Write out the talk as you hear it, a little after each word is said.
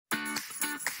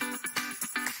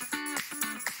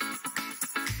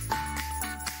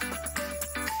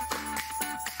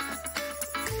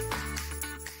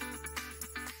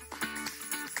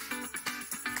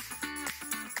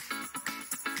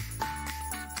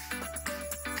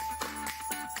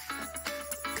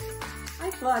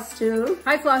Floss Tube.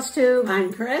 Hi, Floss Tube.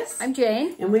 I'm Chris. I'm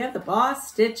Jane. And we have the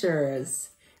BosStitchers.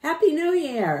 Happy New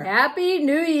Year. Happy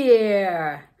New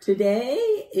Year. Today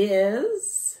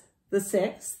is the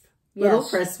 6th. Yes. Little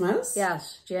Christmas.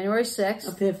 Yes, January 6th.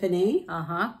 Epiphany.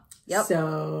 Uh-huh. Yep.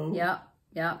 So.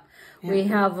 Yep. We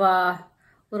have a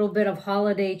little bit of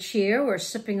holiday cheer. We're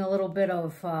sipping a little bit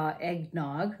of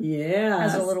eggnog. Yeah.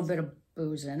 Has a little bit of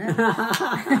booze in it.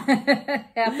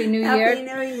 Happy New Year. Happy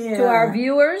New Year. To our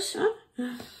viewers.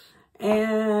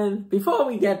 And before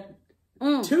we get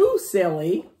too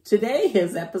silly, today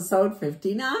is episode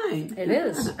 59. It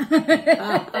is.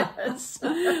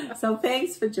 So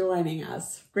thanks for joining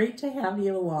us. Great to have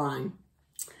you along.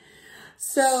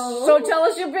 So tell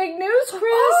us your big news, Chris.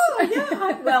 Oh,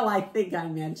 yeah. Well, I think I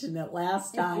mentioned it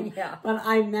last time. Yeah. But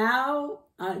I'm now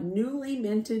a newly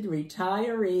minted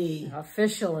retiree.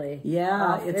 Officially.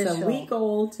 Yeah, it's a week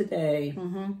old today.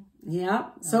 Mm-hmm. Yeah,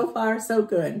 so far so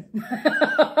good.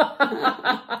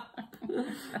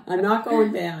 I'm not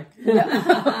going back.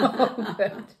 Oh,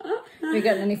 good. Have you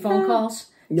gotten any phone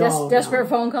calls? No, desperate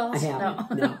phone calls? I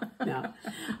haven't. No.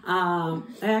 I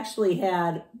actually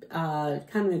had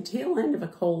kind of a tail end of a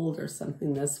cold or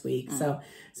something this week, so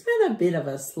it's been a bit of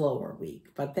a slower week,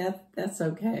 but that's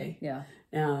okay. Yeah.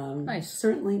 Nice.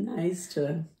 Certainly nice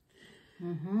to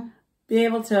be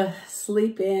able to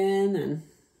sleep in and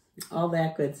all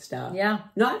that good stuff. Yeah.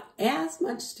 Not as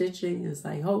much stitching as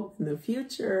I hope in the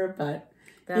future, but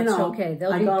that's okay.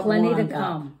 There'll be plenty to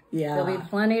come. Yeah. There'll be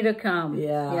plenty to come.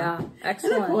 Yeah. Yeah.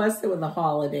 Excellent. And of course, there were the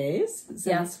holidays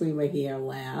since we were here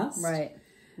last. Right.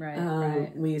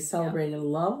 We celebrated a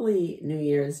lovely New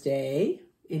Year's Day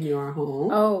in your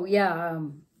home. Oh, yeah.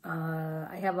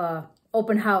 I have a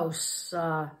open house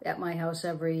at my house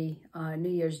every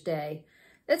New Year's Day.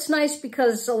 It's nice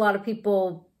because a lot of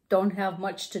people don't have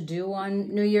much to do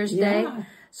on New Year's Day.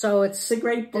 So it's a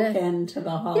great bookend to the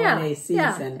holiday season.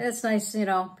 Yeah, it's nice,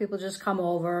 people just come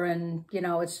over and,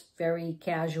 it's very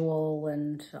casual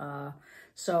and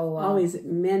so... always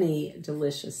many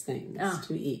delicious things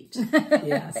to eat.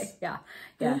 Yes. Yeah.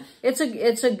 It's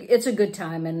a good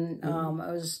time, and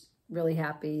I was really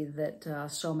happy that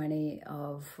so many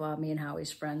of me and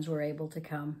Howie's friends were able to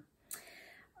come.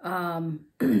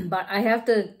 But I have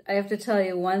to tell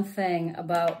you one thing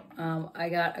about, I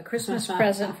got a Christmas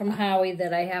present from Howie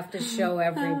that I have to show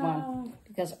everyone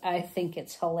because I think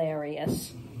it's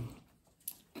hilarious.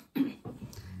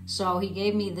 So he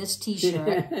gave me this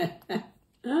t-shirt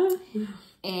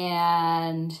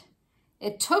and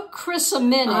it took Chris a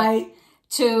minute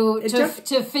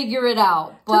to figure it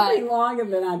out. But it took me longer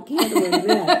than I care to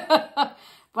admit.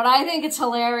 But I think it's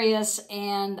hilarious,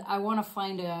 and I want to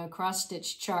find a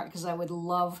cross-stitch chart because I would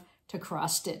love to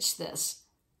cross-stitch this.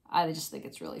 I just think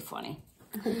it's really funny.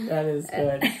 That is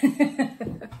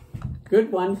good.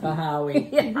 Good one for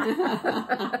Howie.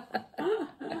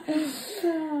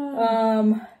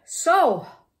 So,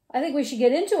 I think we should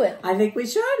get into it. I think we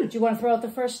should. Do you want to throw out the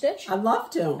first stitch? I'd love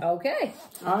to. Okay.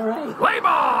 All right.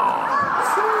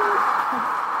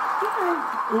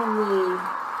 So, only...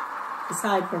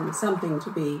 aside from something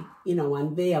to be,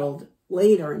 unveiled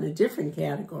later in a different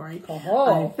category,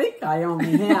 I think I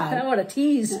only had... What a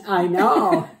tease. I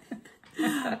know.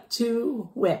 2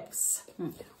 whips.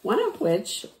 One of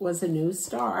which was a new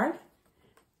start,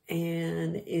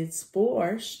 and it's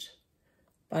Borshch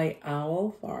by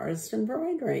Forest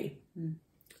Embroidery.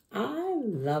 I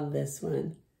love this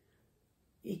one.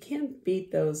 You can't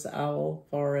beat those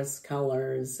Forest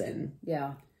colors, and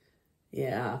yeah.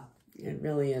 It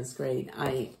really is great.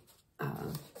 I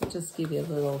just give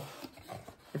you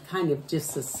I kind of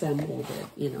disassembled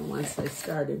it, once I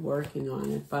started working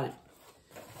on it, but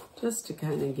just to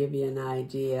kind of give you an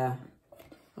idea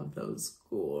of those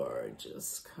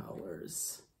gorgeous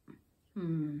colors.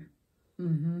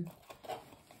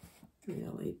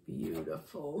 Really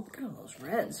beautiful. Look at all those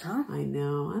reds, huh? I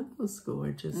know. Aren't those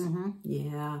gorgeous?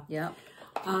 Yeah. Yep.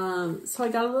 So I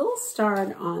got a little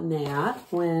start on that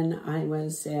when I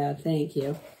was at, thank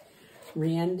you,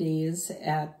 Randy's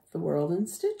at the World in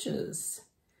Stitches.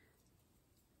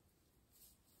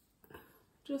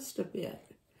 Just a bit.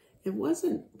 It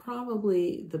wasn't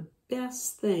probably the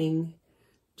best thing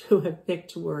to have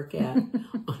picked to work at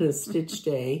on a stitch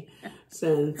day,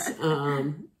 since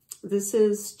this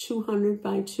is 200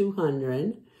 by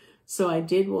 200. So I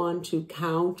did want to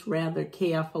count rather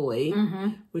carefully,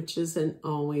 which isn't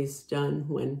always done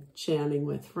when chatting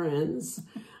with friends.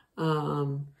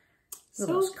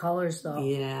 Those colors, though.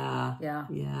 Yeah.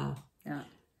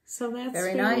 So that's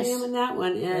very where nice. I am in that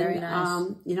one. And, very nice.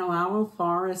 you know, Owl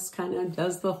Forest kind of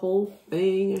does the whole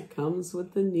thing. It comes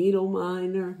with the needle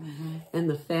minder and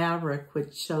the fabric,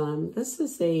 which this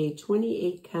is a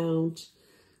 28 count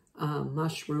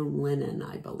mushroom linen,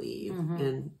 I believe.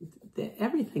 And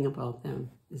everything about them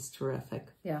is terrific.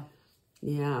 Yeah.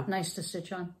 Yeah. Nice to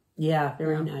stitch on. Yeah,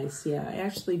 very nice. Yeah, I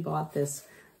actually bought this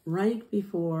right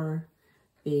before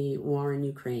the war in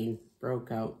Ukraine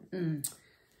broke out.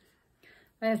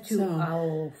 I have two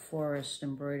Owl Forest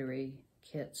Embroidery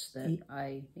kits that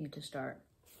I need to start.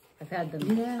 I've had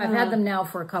them. I've had them now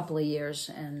for a couple of years,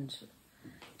 and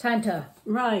time to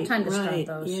start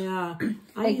those. Yeah,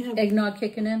 Eggnog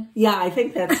kicking in. Yeah, I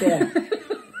think that's it.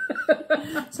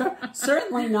 So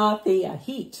certainly not the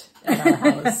heat at our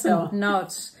house. So no,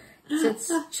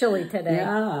 it's chilly today.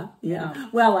 Yeah.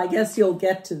 Well, I guess you'll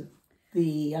get to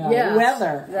the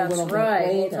weather a little bit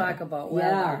later. We'll talk about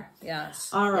weather. Yeah. Yes.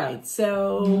 All right.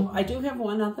 So I do have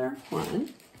one other one,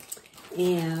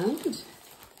 and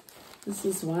this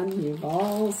is one you've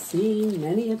all seen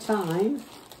many a time.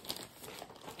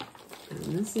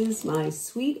 And this is my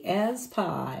Sweet as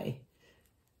Pie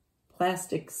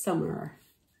plastic summer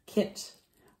kit.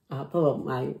 I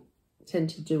tend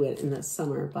to do it in the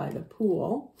summer by the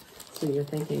pool. So you're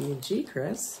thinking, gee,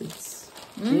 Chris, it's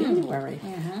January.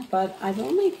 But I've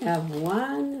only have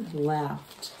one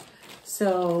left.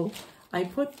 So I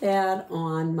put that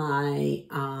on my,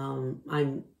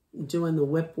 I'm doing the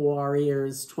Whip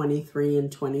Warriors 23 and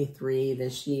 23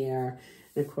 this year.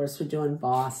 And of course, we're doing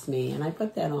Boss Me. And I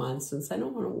put that on since I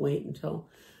don't want to wait until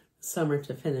summer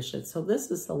to finish it. So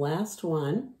this is the last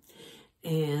one.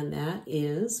 And that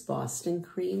is Boston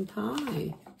Cream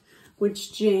Pie,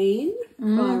 which Jane,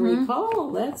 if I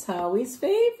recall, that's Howie's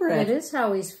favorite. It is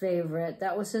Howie's favorite.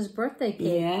 That was his birthday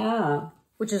cake. Yeah.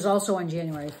 Which is also on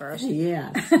January 1st.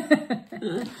 Yes. What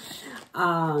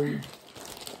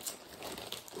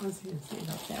was I going to say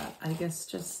about that? I guess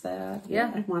just that.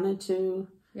 Yeah. I wanted to.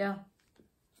 Yeah.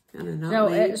 I don't know.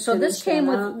 No, so this came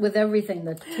with everything.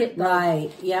 The kit. Right.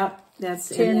 Yep. That's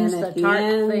tins, and then at the tart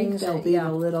end, things. There'll be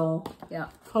the little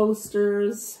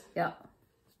coasters. Yeah.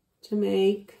 To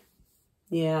make.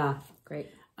 Yeah.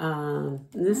 Great.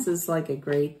 This is like a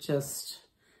great just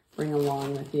bring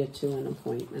along with you to an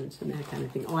appointment and that kind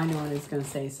of thing. Oh, I know what I was going to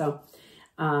say. So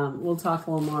we'll talk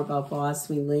a little more about Boss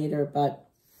Me later, but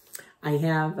I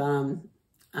have a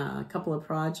couple of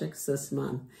projects this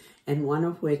month, and one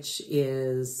of which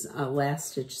is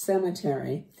Last Stitch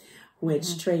Cemetery,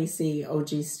 which Tracy, OG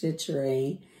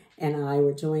Stitchery, and I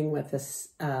were doing with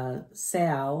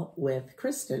Sal with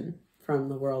Kristen from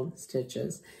the World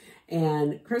Stitches.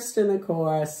 And Kristen, of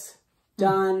course,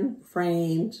 done,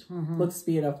 framed, looks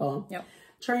beautiful. Yep.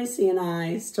 Tracy and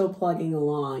I still plugging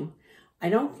along. I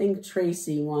don't think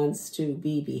Tracy wants to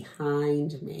be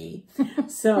behind me.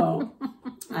 So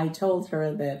I told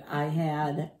her that I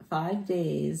had 5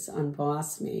 days on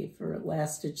Boss Me for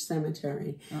Last Stitch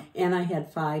Cemetery. Oh. And I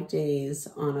had 5 days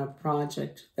on a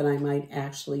project that I might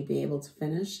actually be able to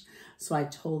finish. So I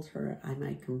told her I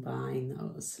might combine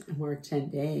those and work 10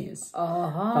 days.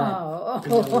 Oh.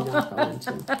 But I'm really not going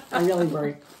to. I really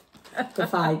worked the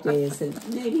 5 days and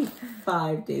maybe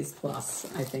 5 days plus,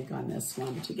 I think, on this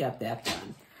one to get that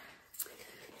done.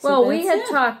 Well, we had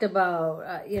talked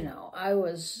about, you know, I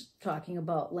was talking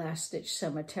about Last Stitch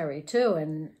Cemetery too.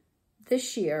 And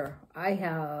this year I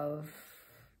have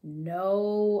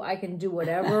I can do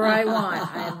whatever I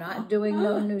want. I am not doing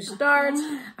no new starts.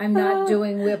 I'm not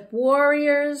doing Whip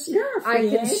Warriors. I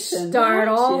can start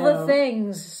all the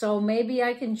things. So maybe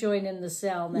I can join in the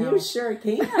sale now. You sure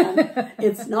can.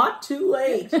 It's not too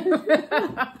late.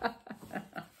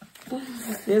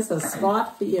 There's a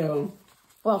spot for you.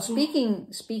 Well,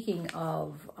 speaking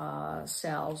of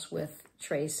sales with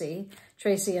Tracy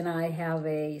and I have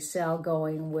a sale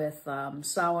going with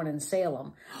Samhain and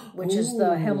Salem, which is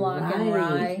the Hemlock and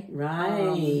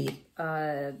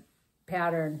Rye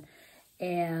pattern.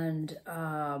 And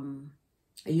are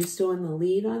you still in the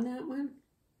lead on that one?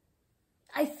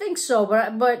 I think so,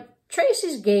 but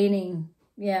Tracy's gaining.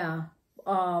 Yeah.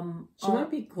 She might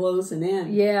be closing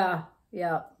in. Yeah.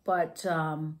 But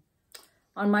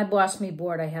on my Boss Me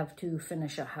board, I have to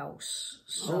finish a house.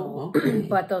 So, okay.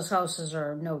 But those houses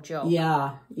are no joke.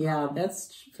 Yeah,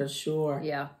 that's for sure.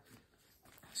 Yeah.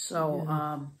 So,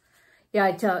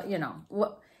 I tell, you know,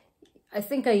 I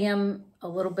think I am a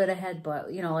little bit ahead,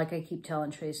 but, you know, like I keep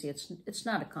telling Tracy, it's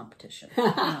not a competition. You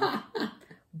know,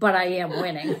 but I am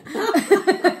winning.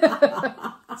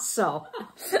 So.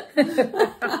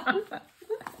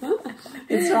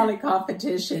 It's not a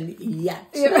competition yet.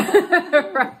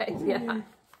 Right, yeah.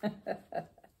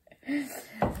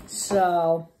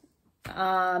 So,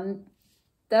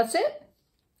 That's it?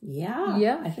 Yeah.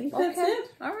 Yeah. I think that's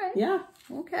it. All right. Yeah.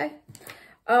 Okay.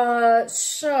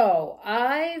 So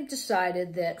I've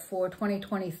decided that for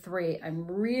 2023, I'm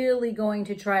really going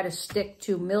to try to stick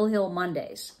to Mill Hill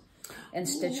Mondays and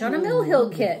stitch on a Mill Hill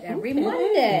kit every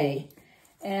Monday.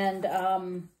 And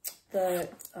the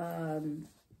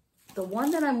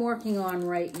one that I'm working on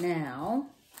right now,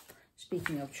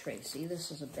 speaking of Tracy,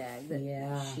 this is a bag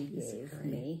that she gave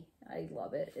me. I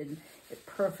love it, and it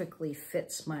perfectly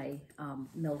fits my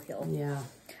Mill Hill. Yeah.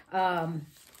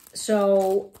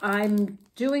 So I'm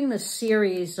doing the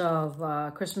series of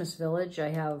Christmas Village. I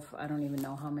don't even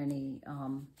know how many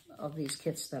of these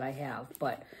kits that I have,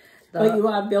 but you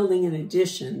are building an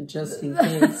addition just in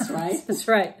case, right? That's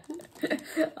right.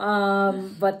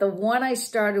 But the one I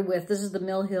started with, this is the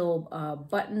Mill Hill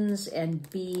Buttons and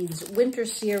Beads Winter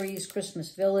Series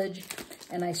Christmas Village,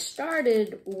 and I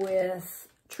started with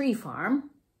Tree Farm,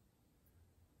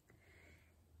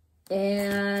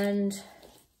 and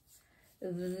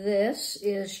this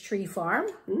is Tree Farm.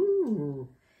 Ooh.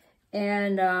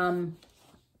 And I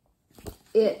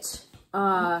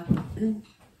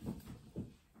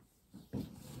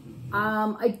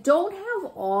don't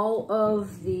have all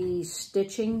of the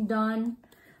stitching done,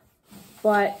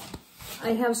 but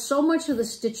I have so much of the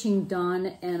stitching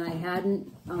done, and I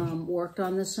hadn't worked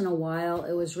on this in a while.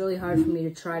 It was really hard for me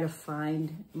to try to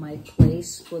find my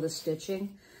place for the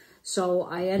stitching. So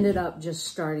I ended up just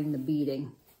starting the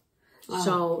beading.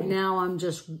 So now I'm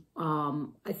just,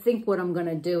 I think what I'm going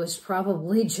to do is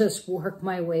probably just work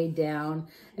my way down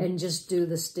and just do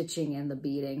the stitching and the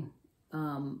beading,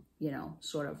 you know,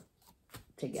 sort of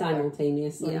together.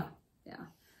 Simultaneously. Yeah, yeah.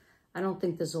 I don't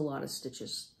think there's a lot of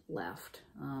stitches left.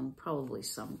 Probably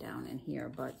some down in here,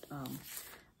 but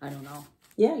I don't know.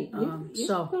 Yeah, you've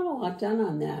got a lot done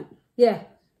on that. Yeah.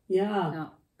 Yeah. Yeah.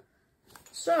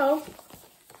 So,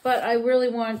 but I really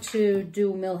want to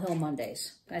do Mill Hill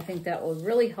Mondays. I think that will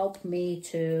really help me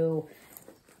to,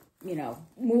 you know,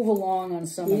 move along on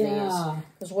some of these.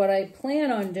 Because what I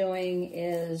plan on doing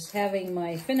is having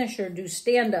my finisher do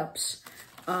stand-ups,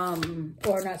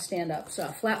 or not stand-ups,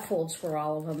 flat folds for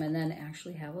all of them, and then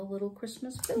actually have a little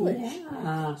Christmas village.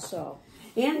 Yeah. So.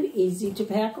 And easy to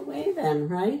pack away then,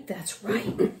 right? That's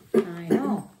right. I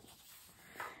know.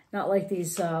 Not like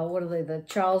these, what are they, the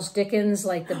Charles Dickens,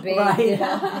 like the big, right. You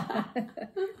know?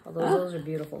 Although those are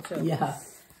beautiful too. Yeah.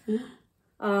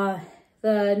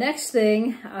 The next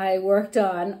thing I worked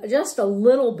on, just a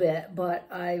little bit, but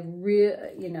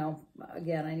you know,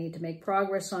 again, I need to make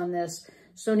progress on this.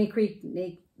 Stoney Creek,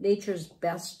 Nature's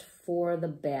Best for the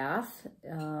Bath,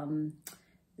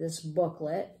 this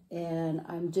booklet, and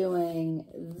I'm doing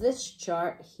this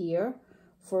chart here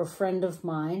for a friend of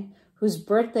mine whose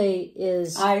birthday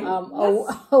is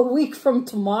a week from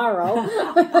tomorrow.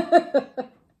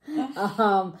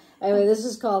 Anyway, this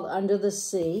is called Under the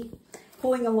Sea.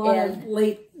 Pulling a lot of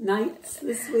late nights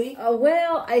this week?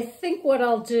 Well, I think what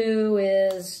I'll do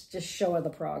is just show her the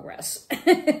progress.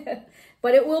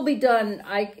 But it will be done.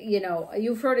 You know,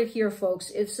 you've heard it here,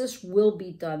 folks. This will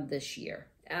be done this year.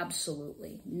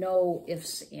 Absolutely. No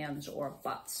ifs, ands, or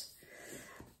buts.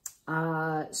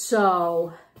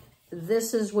 So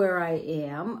this is where I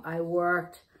am. I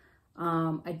worked,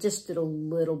 I just did a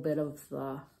little bit of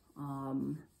the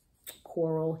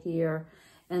coral here.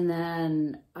 And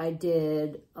then I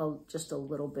did just a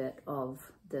little bit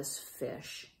of this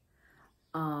fish.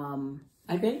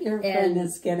 I bet your friend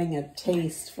is getting a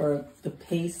taste for the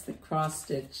pace that cross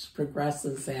stitch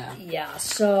progresses at. Yeah,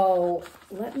 so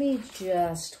let me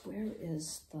just, where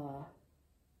is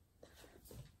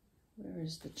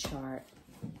the chart?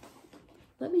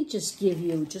 Let me just give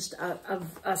you just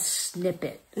a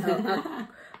snippet,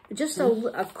 just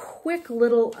a quick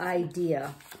little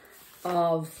idea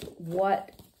of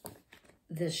what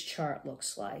this chart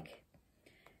looks like.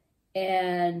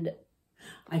 And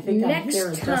I think I hear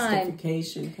a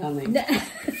justification coming.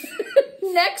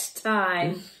 Next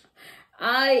time,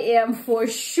 I am for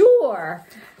sure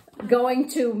going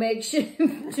to make sure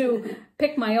to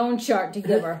pick my own chart to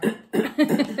give her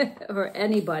or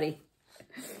anybody,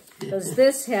 because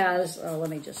this has. Oh, let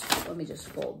me just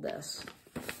fold this,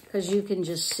 because you can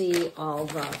just see all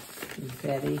the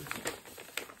confetti.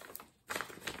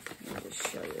 Let me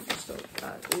just show you just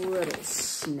a little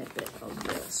snippet of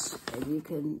this, and you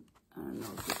can. I don't know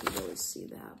if you can really see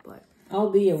that, but I'll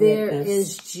be a there witness.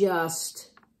 is just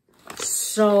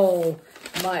so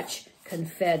much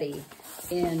confetti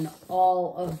in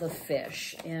all of the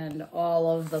fish and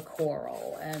all of the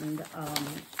coral. And,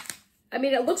 I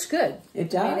mean, it looks good. It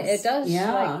does. I mean, it does.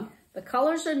 Yeah. Like, the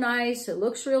colors are nice. It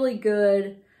looks really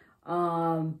good.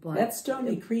 But that's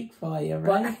Stoney Creek for you,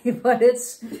 right? But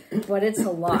it's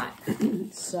a lot.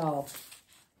 So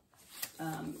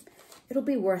it'll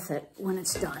be worth it when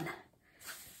it's done.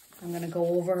 I'm going to go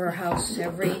over her house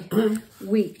every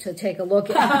week to take a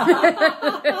look at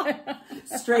it.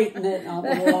 Straighten it on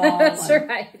the wall. That's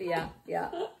right. Yeah.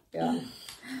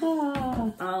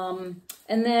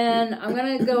 And then I'm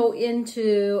going to go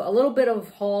into a little bit of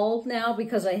haul now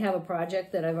because I have a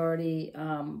project that I've already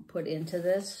put into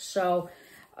this. So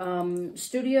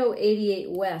Studio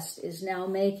 88 West is now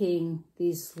making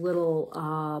these little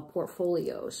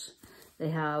portfolios. They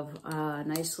have a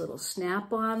nice little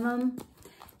snap on them.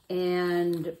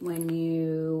 And when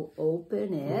you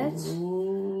open it,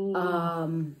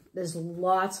 there's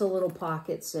lots of little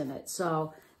pockets in it.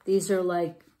 So these are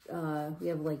like, we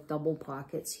have like double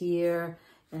pockets here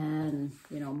and,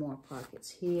 you know, more pockets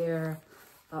here.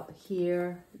 Up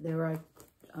here, there are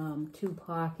 2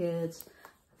 pockets,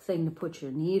 thing to put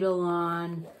your needle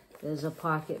on. There's a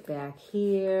pocket back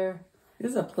here.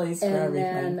 There's a place for everything.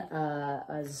 And then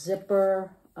a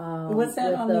zipper what's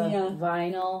that with on the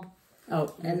vinyl.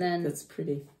 Oh, and then that's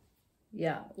pretty.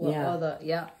 Yeah. Well,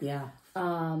 yeah.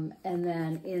 And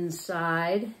then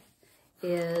inside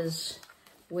is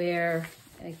where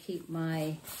I keep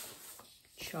my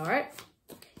chart.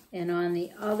 And on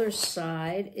the other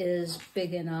side is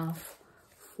big enough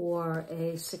for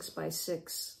a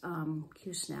 6x6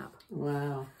 Q-snap.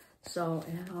 Wow. So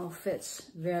it all fits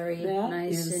very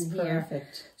nice in here.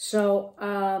 Perfect. So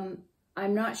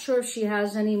I'm not sure if she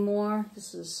has any more.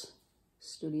 This is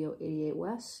Studio 88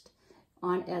 West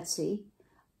on Etsy.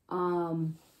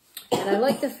 And I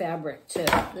like the fabric too.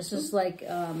 This is like,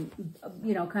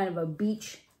 you know, kind of a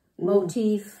beach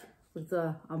motif with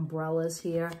the umbrellas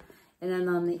here. And then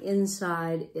on the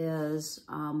inside is,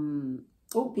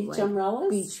 beach like umbrellas?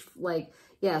 Beach, like,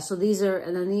 yeah, so these are,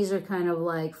 and then these are kind of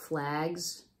like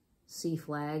flags, sea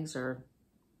flags or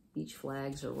beach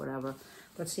flags or whatever.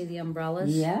 But see the umbrellas?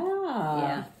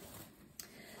 Yeah.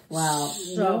 Wow,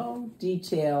 So, no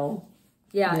detail.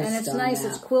 Yeah, and it's nice.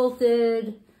 It's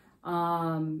quilted.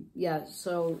 Yeah,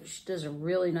 so she does a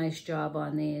really nice job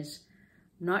on these.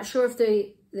 I'm not sure if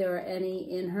there are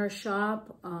any in her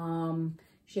shop.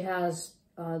 She has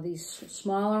these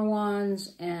smaller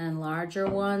ones and larger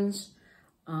ones.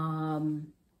 I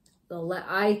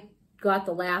got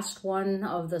the last one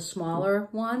of the smaller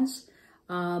ones.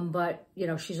 But, you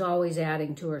know, she's always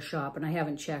adding to her shop, and I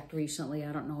haven't checked recently.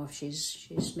 I don't know if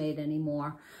she's made any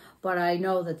more. But I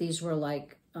know that these were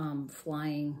like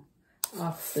flying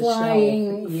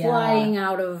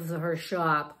out of her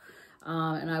shop.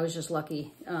 And I was just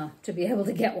lucky to be able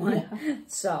to get one. Yeah.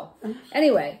 So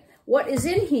anyway, what is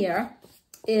in here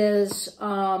is,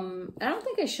 I don't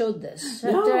think I showed this. No,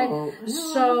 I don't think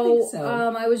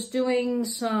so. I was doing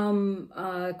some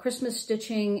Christmas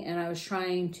stitching, and I was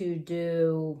trying to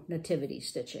do nativity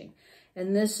stitching.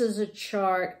 And this is a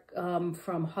chart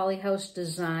from Holly House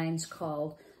Designs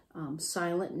called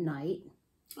Silent Night.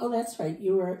 Oh, that's right.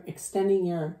 You were extending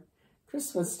your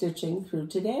Christmas stitching through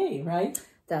today, right?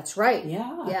 That's right.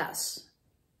 Yeah. Yes.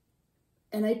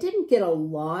 And I didn't get a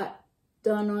lot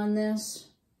done on this.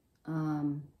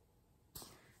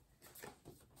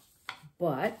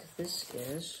 But this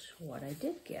is what I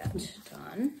did get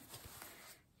done.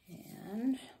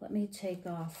 And let me take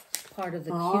off part of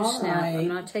the Q-snap. Right. I'm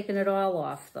not taking it all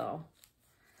off, though.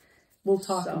 We'll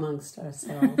talk amongst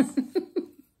ourselves.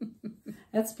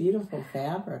 That's beautiful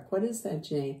fabric. What is that,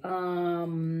 Jane?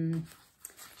 Don't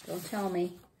tell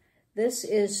me. This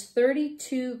is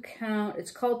 32 count.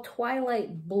 It's called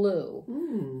Twilight Blue,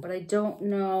 but I don't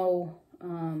know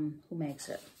who makes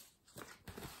it.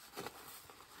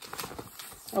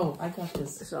 Oh, I got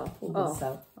this. So, pull this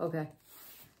out. Okay.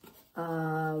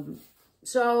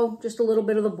 So just a little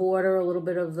bit of the border, a little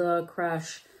bit of the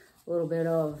crush, a little bit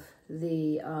of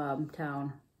the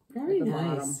town. Very at the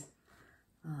nice.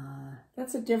 Bottom.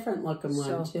 That's a different looking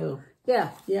one too. Yeah.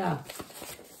 Yeah.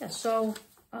 Yeah. So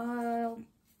I'll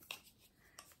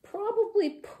probably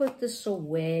put this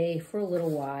away for a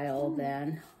little while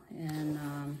then, and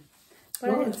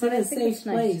but it's in a safe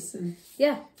place. And...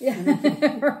 Yeah.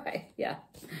 Right. Yeah.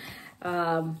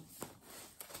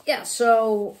 Yeah.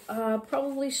 So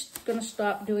probably gonna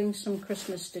stop doing some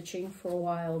Christmas stitching for a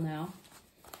while now.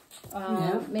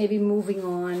 Maybe moving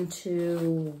on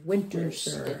to winter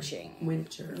stitching.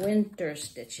 Winter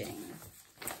stitching.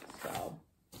 So,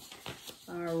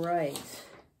 all right.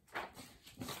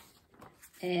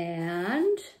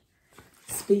 And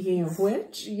speaking of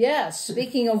which, yes,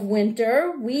 speaking of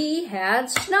winter, we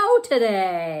had snow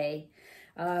today.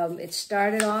 It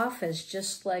started off as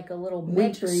just like a little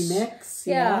wintry mix.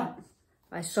 Yeah.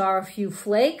 I saw a few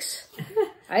flakes.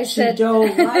 I She said,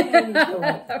 dove right into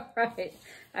it. right.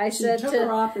 I She said took to,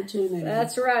 her opportunity.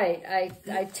 that's right. I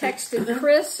texted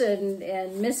Chris and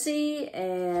Missy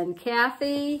and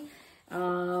Kathy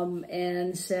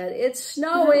and said, it's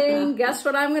snowing. Guess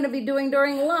what I'm going to be doing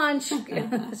during lunch?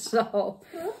 So,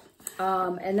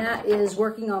 and that is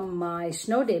working on my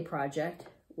snow day project,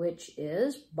 which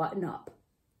is button up.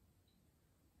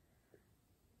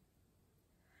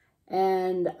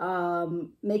 And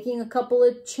making a couple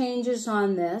of changes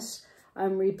on this.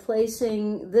 I'm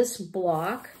replacing this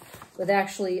block with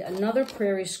actually another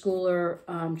Prairie Schooler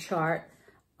chart.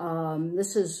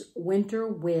 This is Winter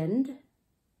Wind.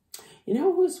 You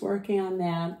know who's working on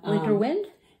that? Winter Wind?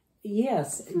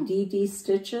 Yes, DD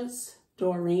Stitches,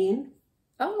 Doreen.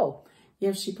 Oh.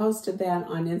 Yeah, she posted that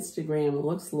on Instagram. It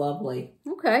looks lovely.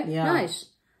 Okay, yeah. Nice.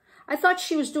 I thought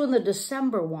she was doing the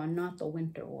December one, not the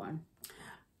winter one.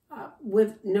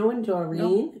 With knowing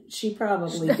Doreen, she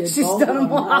probably did She's both done of them,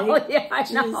 them all. right? Yeah, I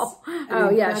know. Oh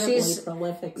yeah, she's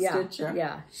prolific stitcher.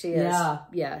 Yeah, she is.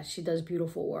 Yeah, she does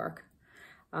beautiful work.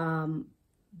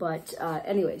 But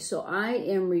anyway, so I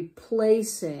am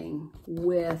replacing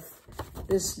with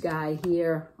this guy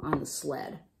here on the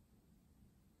sled.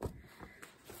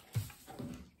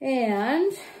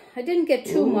 And I didn't get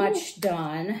too much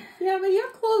done. Yeah, but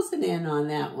you're closing in on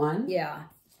that one. Yeah.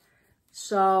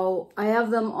 So I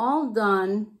have them all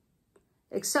done,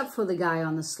 except for the guy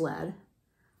on the sled.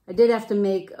 I did have to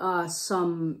make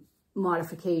some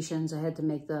modifications. I had to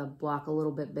make the block a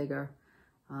little bit bigger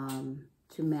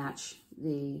to match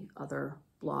the other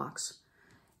blocks.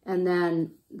 And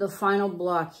then the final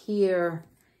block here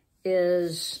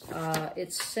is,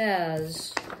 it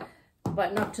says,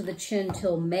 button up to the chin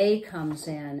till May comes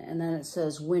in, and then it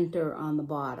says winter on the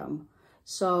bottom.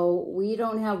 So we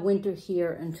don't have winter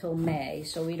here until May,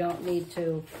 so we don't need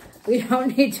to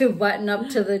button up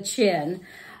to the chin.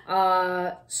 There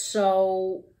are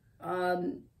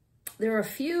a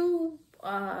few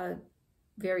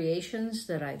variations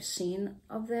that I've seen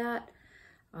of that.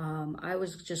 I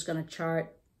was just going to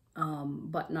chart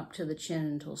button up to the chin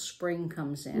until spring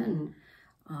comes in,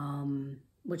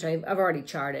 which I've already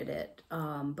charted it.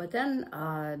 But then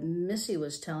Missy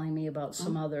was telling me about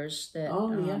some others that...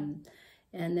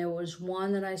 And there was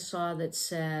one that I saw that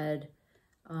said,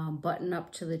 button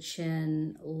up to the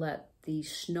chin, let the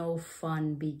snow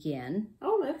fun begin.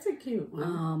 Oh, that's a cute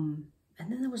one.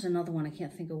 And then there was another one. I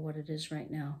can't think of what it is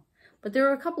right now. But there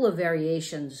are a couple of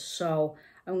variations. So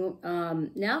now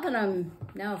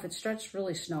if it starts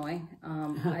really snowing,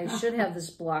 I should have this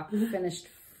block finished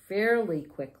fairly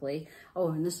quickly.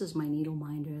 Oh, and this is my needle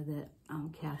minder that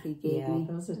Kathy gave me. Yeah,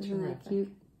 those are terrific. Isn't that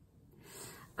cute?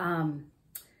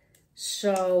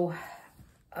 So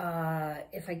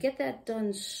if I get that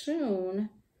done soon,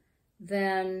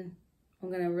 then I'm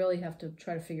going to really have to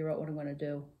try to figure out what I'm going to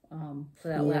do for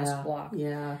that last block.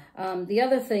 Yeah. The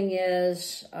other thing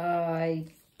is I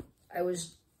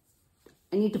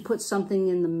need to put something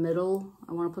in the middle.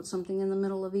 I want to put something in the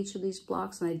middle of each of these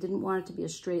blocks, and I didn't want it to be a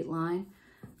straight line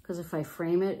because if I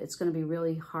frame it, it's going to be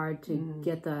really hard to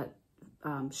get that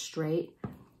straight.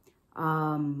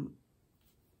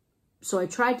 So I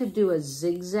tried to do a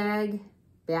zigzag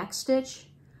back stitch,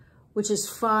 which is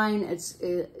fine. I think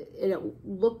it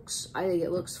looks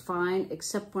fine,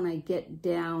 except when I get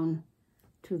down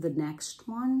to the next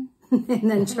one and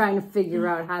then trying to figure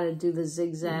out how to do the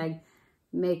zigzag,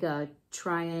 make a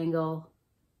triangle.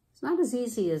 It's not as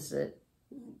easy as it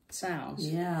sounds.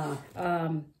 Yeah.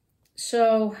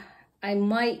 So I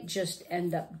might just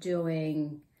end up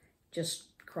doing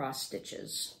just cross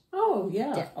stitches. Oh,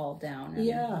 yeah. All down. And,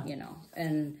 you know,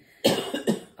 and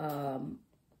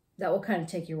that will kind of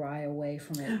take your eye away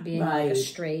from it being like a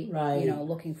straight, you know,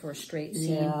 looking for a straight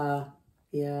seam.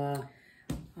 Yeah.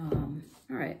 All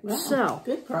right. Well, so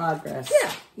good progress.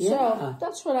 Yeah. So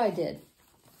that's what I did.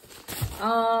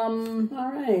 All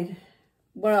right.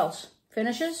 What else?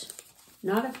 Finishes?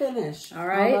 Not a finish. All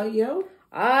right. How about you?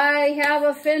 I have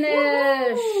a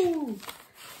finish. Woo!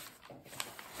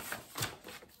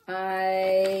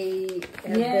 I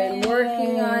have been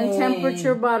working on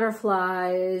temperature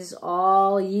butterflies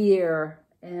all year,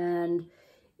 and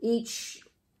each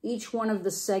one of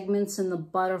the segments in the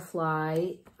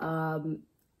butterfly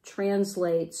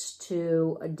translates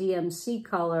to a DMC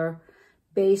color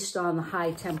based on the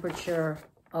high temperature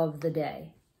of the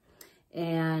day.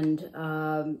 And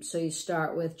so you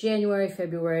start with January,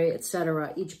 February,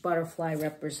 etc. Each butterfly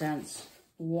represents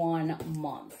 1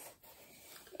 month.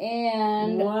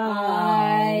 And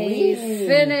I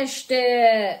finished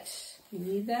it. You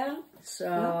need that? So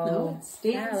no, it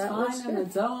stands fine on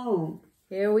its own.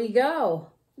 Here we go.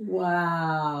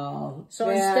 Wow. So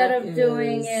instead of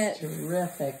doing is it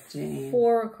terrific, Jane.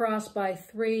 4 across by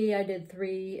 3, I did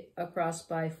 3 across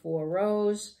by 4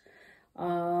 rows.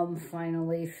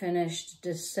 Finally finished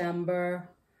December.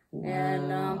 Wow.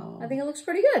 And I think it looks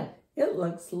pretty good. It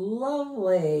looks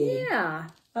lovely. Yeah.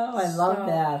 Oh, I love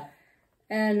that.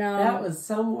 And that was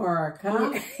some work,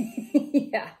 huh?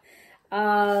 Yeah.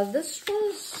 This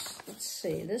was, let's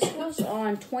see, this was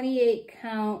on 28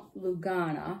 count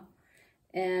Lugana,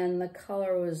 and the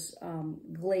color was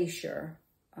Glacier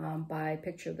by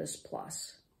Picture This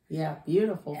Plus. Yeah,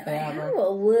 beautiful and fabric. I have a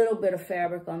little bit of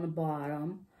fabric on the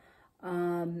bottom.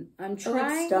 I'm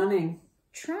stunning.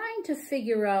 Trying to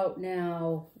figure out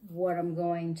now what I'm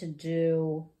going to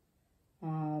do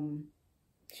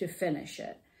to finish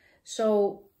it.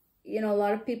 So, you know, a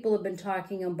lot of people have been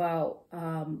talking about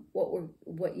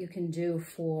what you can do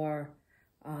for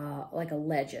like a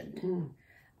legend.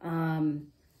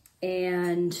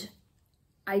 And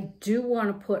I do want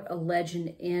to put a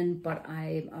legend in, but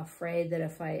I'm afraid that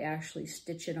if I actually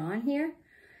stitch it on here,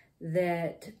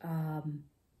 that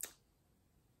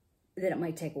it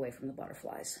might take away from the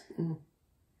butterflies.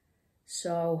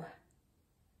 So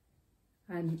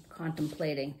I'm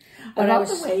contemplating. But I love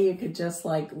the way you could just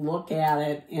like look at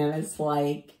it and it's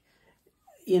like,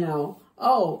 you know,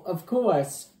 oh, of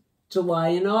course, July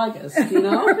and August, you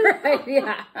know? Right,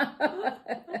 yeah.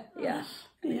 Yeah.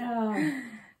 Yeah.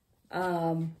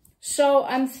 So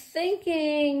I'm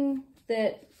thinking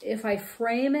that if I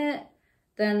frame it,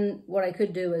 then what I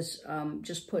could do is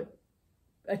just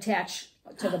attach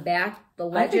to the back the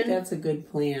legend. I think that's a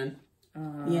good plan.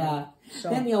 Yeah. So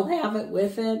then you'll have it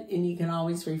with it and you can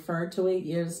always refer to it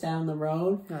years down the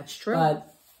road. That's true. But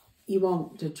you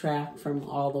won't detract from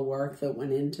all the work that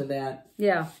went into that.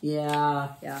 Yeah. Yeah.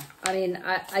 Yeah. I mean,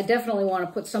 I definitely want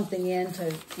to put something in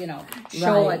to, you know,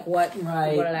 show like what it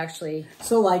actually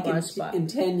So like in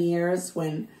 10 years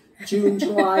when June,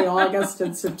 July, August,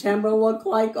 and September look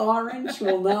like orange,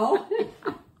 we'll know.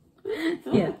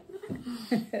 Yeah.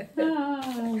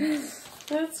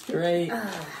 That's great.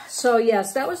 So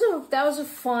yes, that was a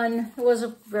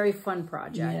very fun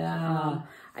project. Yeah.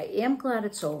 I am glad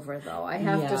it's over though. I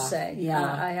have to say. Yeah.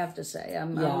 I have to say.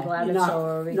 I'm glad it's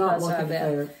over because not looking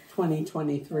for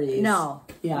 2023. No.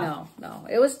 Yeah. No.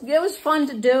 It was fun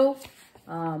to do.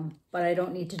 But I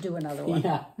don't need to do another one.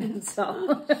 Yeah.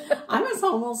 So I was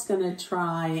almost gonna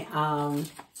try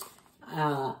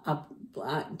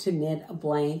to knit a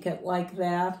blanket like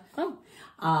that. Oh.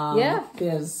 Yeah.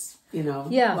 There's, you know,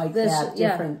 like that,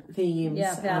 different themes.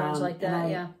 Yeah, patterns like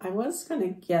that, I was going to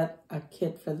get a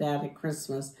kit for that at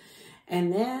Christmas.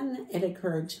 And then it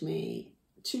occurred to me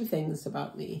 2 things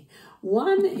about me.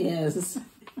 One is,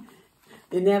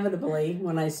 inevitably,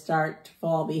 when I start to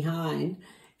fall behind,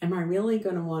 am I really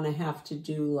going to want to have to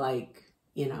do like,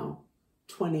 you know,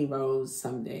 20 rows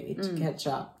someday to catch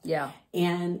up? Yeah.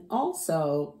 And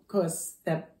also, of course,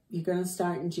 that you're going to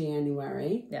start in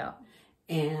January. Yeah.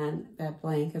 And that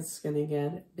blanket's going to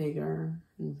get bigger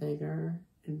and bigger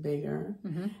and bigger.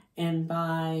 And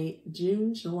by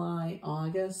June, July,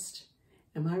 August,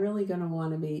 am I really going to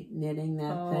want to be knitting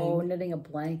that thing? Oh, knitting a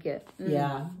blanket.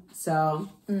 Yeah. So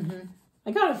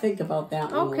I got to think about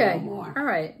that one a little more. All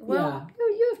right. Well,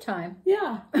 you have time.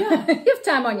 Yeah. Yeah. You have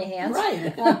time on your hands.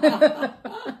 Right.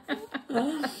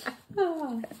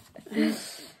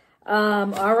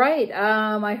 All right.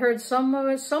 I heard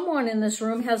someone in this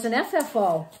room has an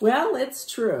FFO. Well, it's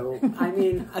true. I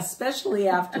mean, especially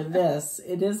after this,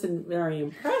 it isn't very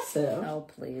impressive. Oh,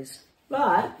 please.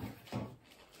 But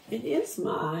it is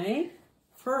my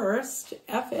first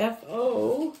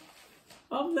FFO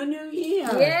of the new year.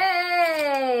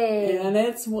 Yay! And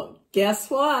it's, guess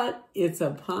what? It's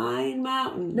a Pine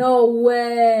Mountain. No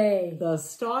way. The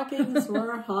stockings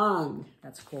were hung.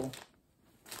 That's cool.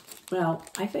 Well,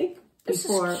 I think this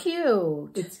before is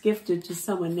cute. It's gifted to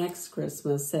someone next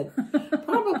Christmas, it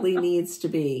probably needs to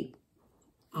be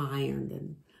ironed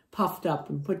and puffed up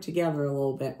and put together a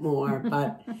little bit more.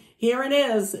 But here it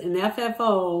is, an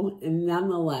FFO, and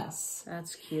nonetheless.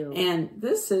 That's cute. And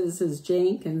this is, as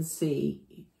Jane can see,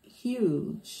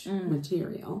 huge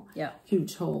material. Yeah.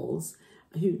 Huge holes,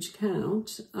 a huge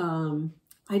count.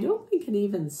 I don't think it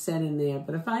even said in there,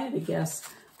 but if I had to guess,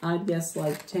 I'd guess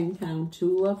like 10 count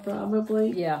Tula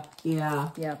probably. Yeah. Yeah.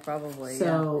 Yeah, probably.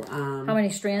 So, how many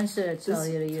strands did it tell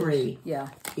you to use? 3. Yeah.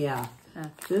 Yeah.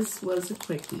 This was a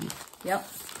quickie. Yep.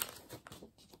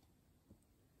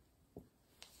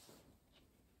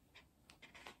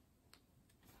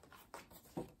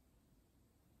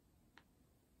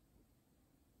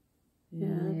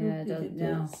 Yeah,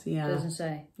 it doesn't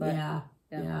say. But yeah.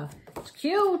 it's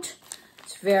cute.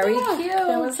 It's very cute.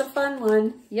 That was a fun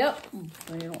one. Yep.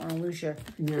 Well, you don't want to lose your.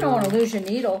 No. You don't want to lose your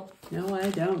needle. No, I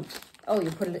don't. Oh, you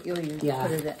put it. You put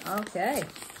it in. Okay.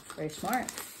 Very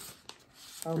smart.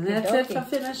 And that's it for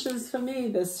finishes for me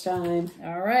this time.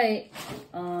 All right.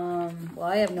 Well,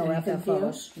 I have no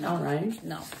FFOs. No. All right.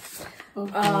 No.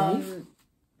 Okay.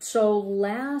 So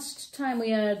last time we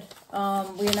had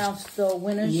we announced the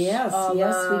winners of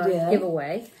we did.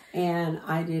 giveaway. And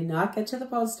I did not get to the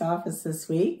post office this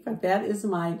week, but that is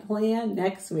my plan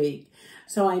next week.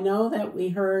 So I know that we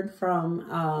heard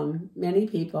from many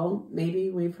people. Maybe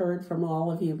we've heard from all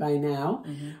of you by now.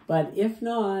 But if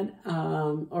not,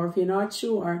 or if you're not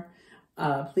sure,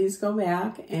 please go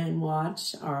back and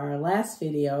watch our last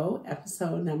video,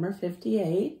 episode number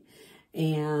 58.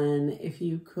 And if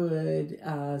you could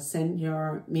send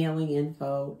your mailing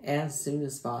info as soon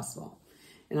as possible.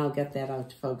 And I'll get that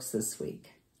out to folks this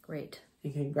week. Great.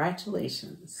 And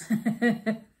congratulations.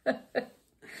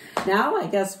 Now, I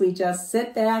guess we just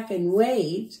sit back and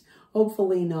wait,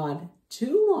 hopefully not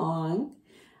too long,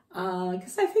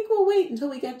 because I think we'll wait until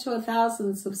we get to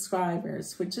 1,000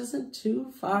 subscribers, which isn't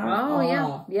too far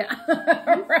off. Yeah.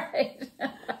 Right.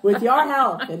 With your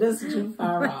help, it isn't too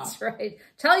far off. That's right.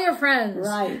 Tell your friends.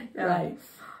 Right.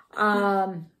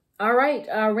 All right.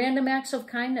 Random acts of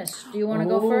kindness. Do you want to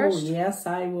go first? Yes,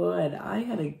 I would.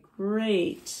 I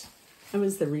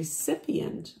was the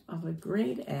recipient of a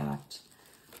great act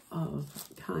of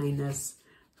kindness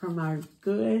from our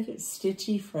good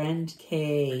stitchy friend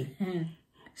Kay,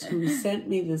 who sent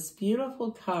me this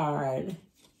beautiful card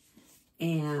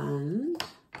and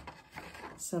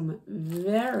some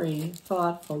very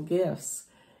thoughtful gifts.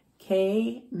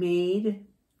 Kay made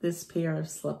this pair of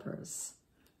slippers.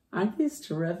 Aren't these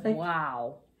terrific?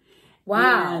 Wow.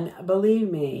 And believe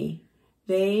me,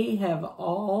 they have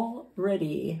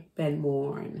already been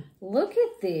worn. Look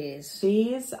at these.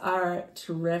 These are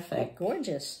terrific.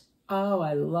 Gorgeous. Oh,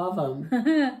 I love them.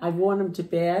 I've worn them to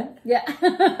bed. Yeah.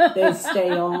 They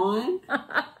stay on.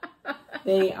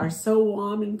 They are so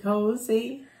warm and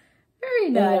cozy.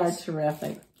 Very nice. They are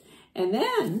terrific. And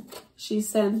then she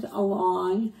sent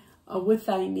along with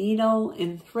thy needle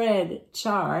and thread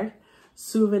chart,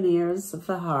 Souvenirs of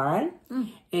the Heart.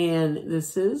 And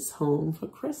this is Home for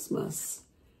Christmas.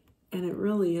 And it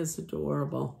really is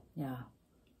adorable. Yeah.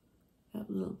 That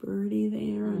little birdie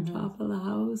there on top of the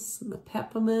house, and the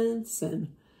peppermints, and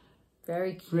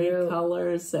very cute. Great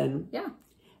colors. And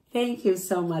thank you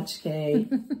so much, Kay.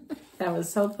 That was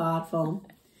so thoughtful.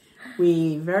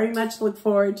 We very much look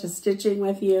forward to stitching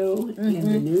with you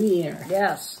in the new year.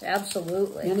 Yes,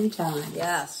 absolutely. Anytime.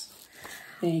 Yes.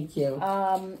 Thank you.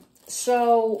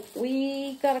 So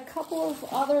we got a couple of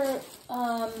other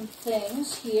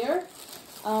things here.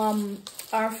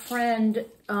 Our friend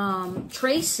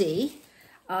Tracy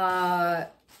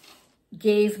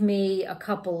gave me a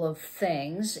couple of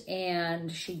things,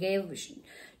 and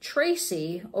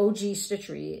Tracy, OG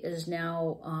Stitchery, is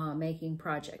now making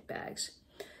project bags.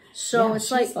 So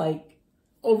it's like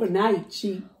overnight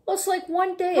well, it's like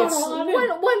one day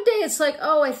it's like,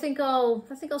 oh, I think I'll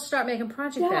start making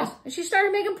project bags. And she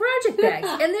started making project bags,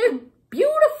 and they're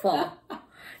beautiful.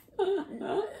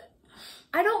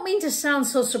 I don't mean to sound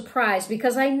so surprised,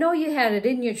 because I know you had it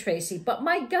in you, Tracy, but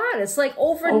my God, it's like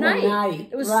overnight.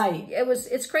 It was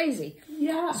it's crazy.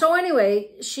 Yeah. So anyway,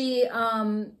 she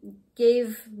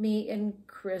gave me and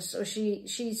Chris, or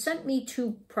she sent me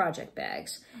 2 project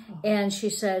bags, and she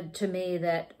said to me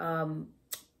that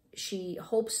she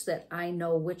hopes that I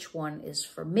know which one is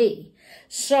for me.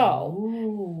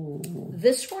 So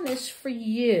this one is for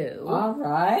you. All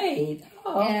right.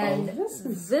 And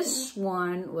this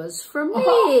one was for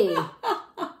me.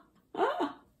 How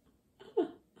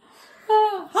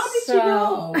did you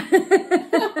know?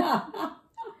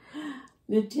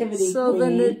 Nativity So Queen. the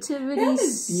nativity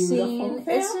scene, fabric.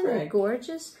 isn't it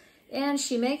gorgeous? And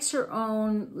she makes her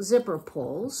own zipper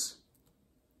pulls.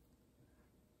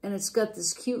 And it's got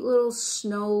this cute little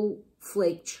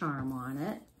snowflake charm on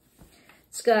it.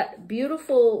 It's got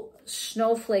beautiful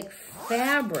snowflake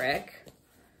fabric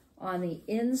on the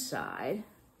inside.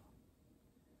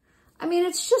 I mean,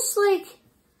 it's just like,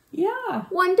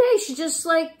 one day she just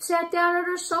like sat down at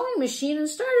her sewing machine and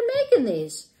started making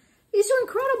these. These are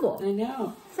incredible. I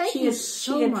know. Thank you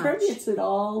so much. She attributes it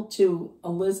all to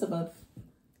Elizabeth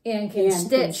and can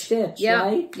stitch,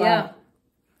 right?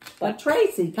 But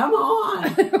Tracy, come on.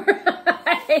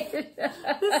 Right.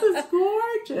 This is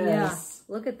gorgeous. Yeah.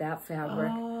 Look at that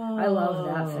fabric. I love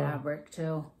that fabric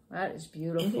too. That is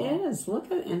beautiful. It is.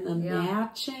 Look at the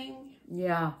matching.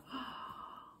 Yeah.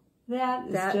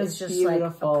 That is just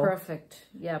beautiful. Like a perfect,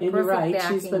 and you're right.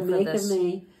 She's been making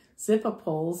me zipper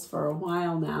pulls for a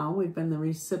while now. We've been the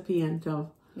recipient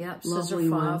of lovely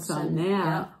ones on that.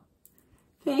 Yeah.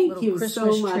 Thank you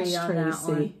so much,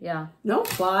 Tracy. Yeah. No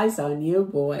flies on you,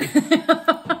 boy.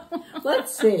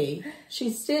 Let's see. She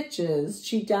stitches.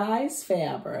 She dyes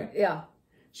fabric. Yeah.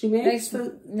 She makes she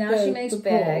makes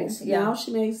bags. Pull. Yeah. Now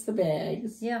she makes the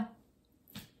bags. Yeah.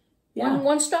 Yeah.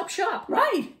 One-stop shop.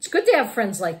 Right. It's good to have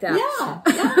friends like that. Yeah.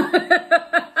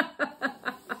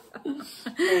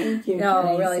 Thank you, No,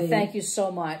 Tracy. really, thank you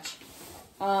so much.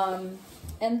 And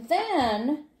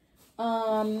then,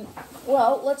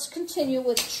 well, let's continue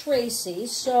with Tracy.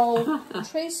 So,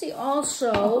 Tracy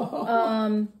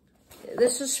also,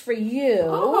 this is for you.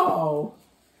 Oh.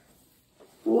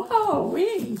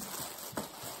 Whoa-wee.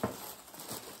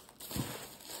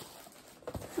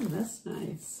 Oh, that's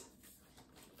nice.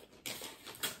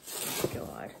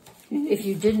 God. If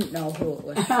you didn't know who it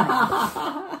was from.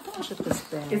 Look at this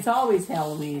bag. It's always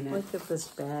Halloween. Look at this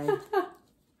bag.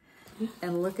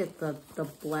 And look at the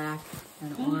black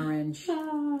and orange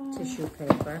tissue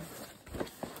paper.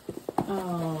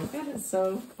 Oh, that is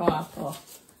so thoughtful.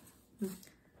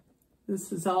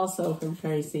 This is also from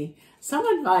Tracy. Some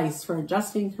advice for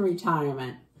adjusting to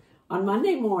retirement. On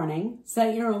Monday morning,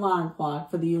 set your alarm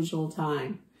clock for the usual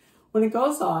time. When it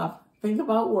goes off, think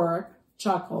about work,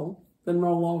 chuckle, then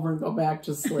roll over and go back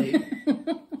to sleep.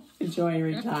 Enjoy your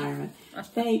retirement.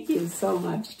 Thank you so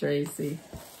much, Tracy.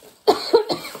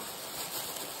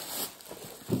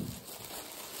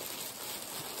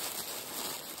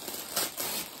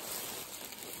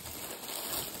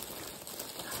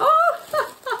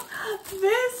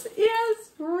 This is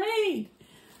great.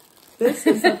 This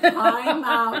is a Pine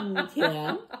Mountain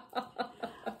kit.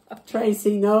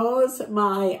 Tracy knows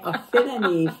my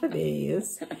affinity for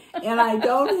these, and I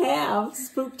don't have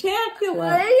Spooktacular.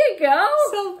 There you go.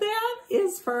 So that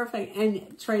is perfect.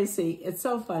 And Tracy, it's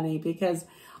so funny because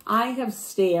I have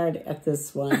stared at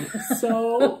this one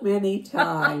so many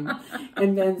times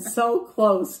and been so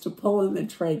close to pulling the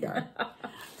trigger.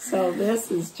 So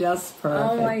this is just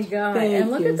perfect. Oh my God. Thank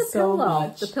and look you at the so pillow.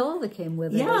 much. The pillow that came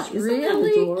with it Yeah, is isn't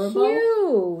really that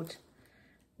adorable? cute.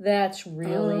 That's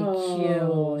really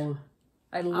cute.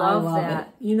 I love that.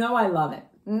 It. You know I love it.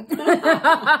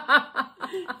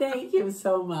 Thank you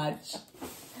so much.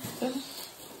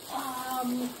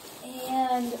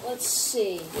 And let's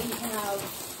see. We have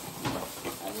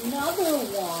another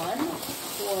one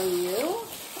for you.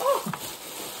 Oh.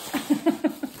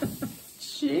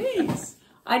 Jeez.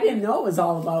 I didn't know it was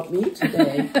all about me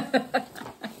today.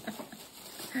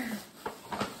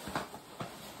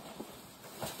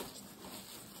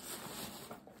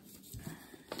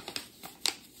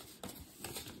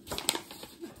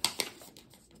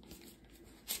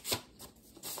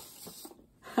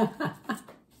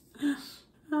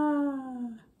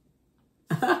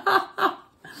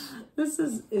 This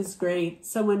is great.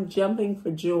 Someone jumping for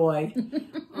joy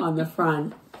on the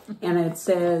front. And it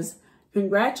says,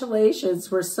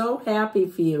 congratulations, we're so happy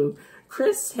for you.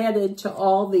 Chris headed to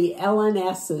all the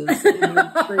LNSs and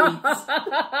retreats.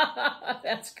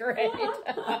 That's great.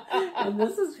 And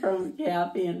this is from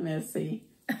Kathy and Missy.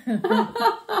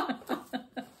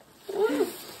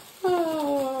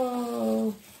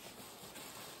 Oh.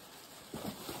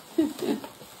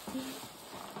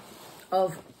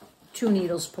 Of 2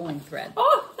 needles pulling thread.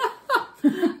 Oh.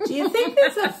 Do you think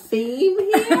there's a theme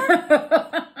here?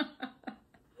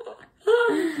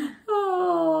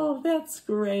 Oh, that's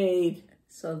great.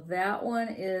 So that one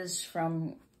is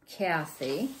from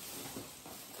Kathy.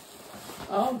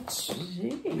 Oh,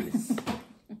 jeez.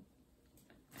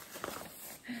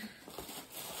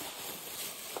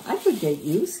 I could get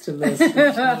used to this.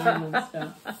 And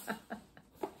stuff.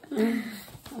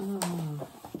 Oh.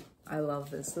 I love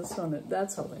this. This one,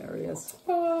 that's hilarious.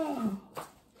 Oh.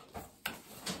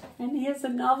 And here's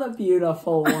another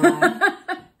beautiful one.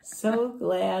 So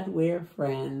glad we're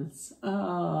friends.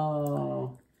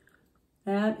 Oh,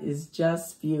 that is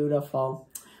just beautiful.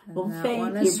 And well, that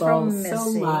thank you both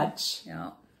so much.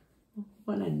 Yeah.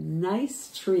 What a nice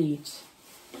treat.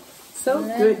 So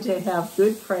good to have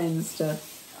good friends to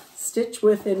stitch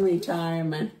with in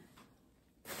retirement.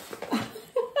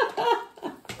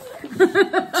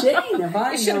 Jane, if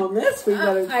I'd known this, we would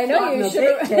have gotten a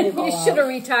big table. You should have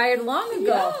retired long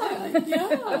ago.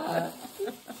 Yeah.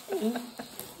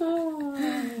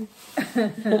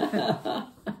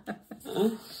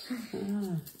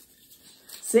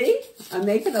 See? I'm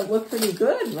making it look pretty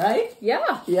good, right?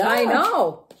 Yeah. Yeah. I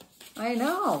know. I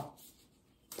know.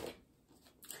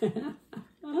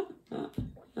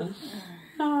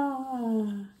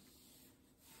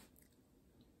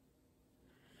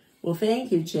 Well,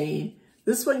 thank you, Jane. This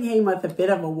This one came with a bit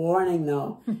of a warning,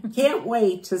 though. Can't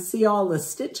wait to see all the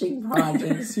stitching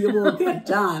projects you will get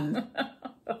done.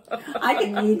 I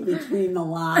can read between the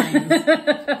lines.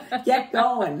 Get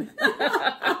going.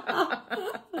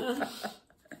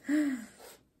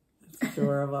 It's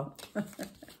adorable. I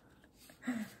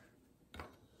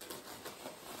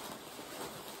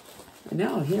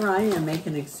know, here I am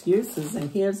making excuses,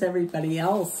 and here's everybody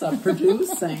else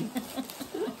producing.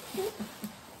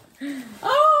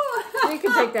 Oh! You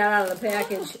can take that out of the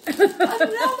package.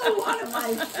 Another one of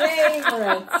my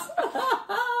favorites.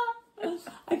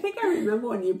 I think I remember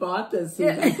when you bought this.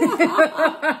 Yeah.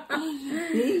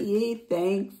 Be ye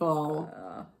thankful.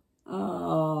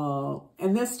 Oh,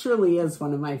 and this truly is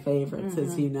one of my favorites,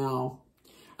 as you know.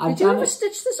 Did you ever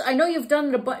stitch this? I know you've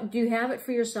done it, but do you have it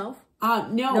for yourself?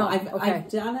 No, I've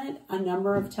done it a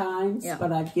number of times,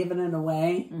 but I've given it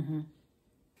away.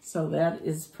 So that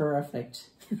is perfect.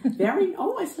 Isn't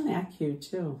that cute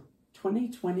too?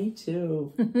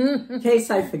 2022. In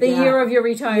case I forget. The year of your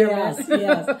retirement. Yes,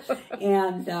 yes.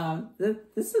 And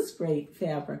this is great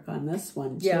fabric on this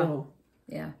one too.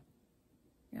 Yeah.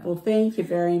 Well, thank you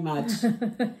very much.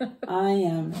 I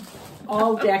am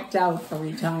all decked out for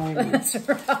retirement. That's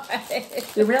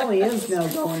right. There really is no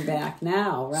going back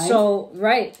now, right? So,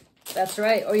 right. That's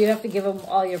right. Or you have to give them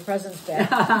all your presents back.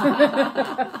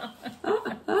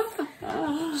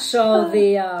 So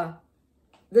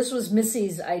this was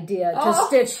Missy's idea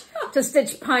to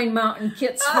stitch Pine Mountain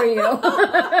kits for you.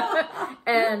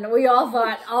 And we all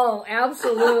thought, oh,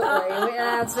 absolutely.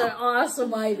 That's an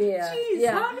awesome idea.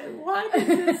 Jeez, why did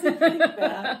Missy think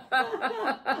that?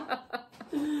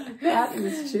 That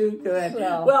is too good.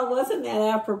 So, well, wasn't that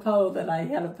apropos that I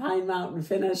had a Pine Mountain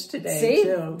finish today,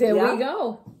 too? There we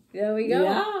go. There we go.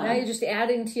 Yeah. Now you're just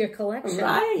adding to your collection.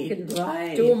 Right, you can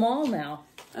right. do them all now.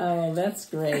 Oh, that's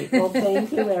great. Well,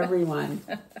 thank you, everyone.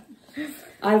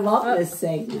 I love this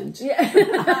segment.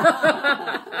 Yeah.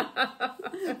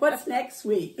 What's next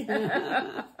week?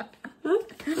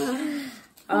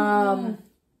 All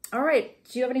right.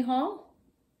 Do you have any haul?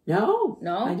 No.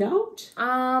 No? I don't.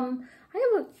 I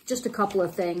have just a couple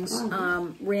of things.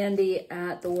 Randy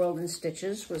at the World in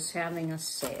Stitches was having a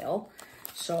sale,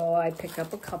 so I picked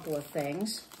up a couple of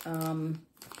things.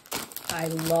 I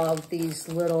love these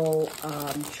little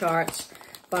charts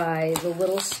by the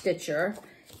Little Stitcher,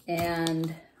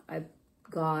 and I've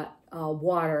got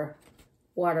water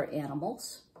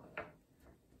animals.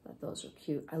 But those are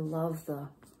cute. I love the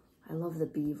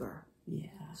beaver.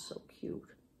 Yeah, so cute.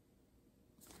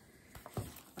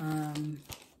 And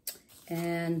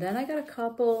then I got a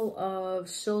couple of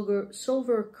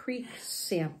Silver Creek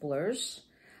samplers.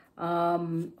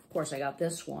 Of course, I got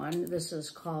this one. This is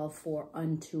called For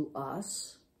Unto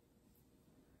Us.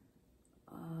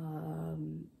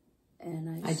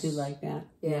 And I do like that.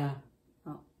 Yeah.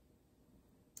 Oh.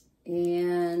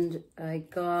 And I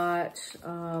got,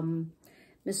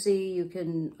 Missy, you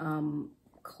can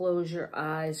close your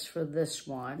eyes for this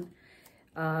one.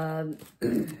 I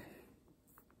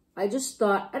just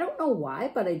thought, I don't know why,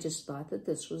 but I just thought that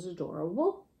this was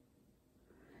adorable.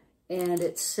 And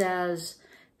it says,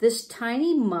 this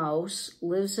tiny mouse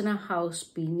lives in a house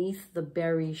beneath the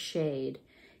berry shade.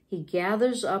 He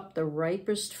gathers up the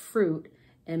ripest fruit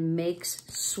and makes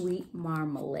sweet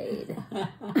marmalade.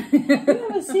 I've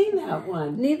never seen that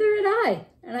one. Neither had I.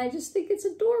 And I just think it's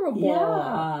adorable.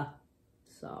 Yeah.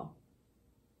 So,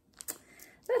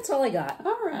 that's all I got.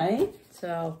 All right.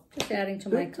 So, just adding to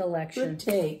my collection. Good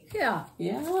take. Yeah.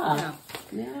 Yeah.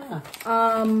 Yeah.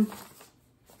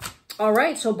 All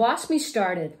right, so Boss Me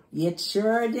started. It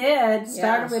sure did.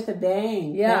 Started with a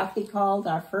bang. Yeah. Kathy called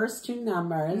our first two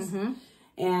numbers.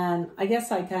 And I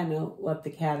guess I kind of let the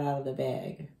cat out of the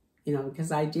bag, you know,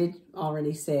 because I did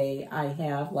already say I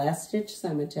have Last Stitch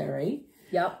Cemetery.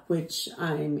 Yep. Which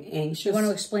I'm anxious. You want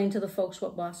to explain to the folks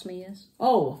what Boss Me is?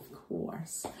 Oh, of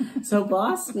course. So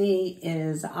Boss Me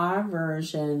is our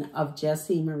version of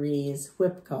Jessie Marie's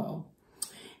Whipco.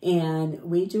 And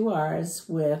we do ours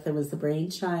with, it was the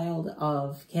brainchild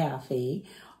of Kathy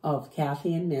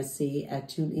and Missy at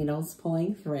Two Needles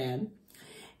Pulling Thread.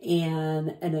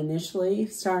 And it initially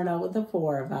started out with the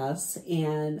four of us.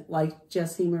 And like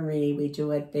Jessie Marie, we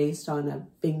do it based on a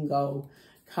bingo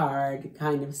card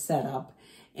kind of setup.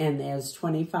 And there's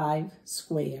 25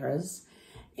 squares.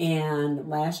 And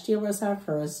last year was our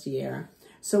first year.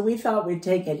 So we thought we'd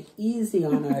take it easy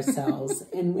on ourselves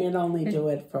and we'd only do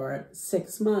it for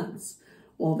 6 months.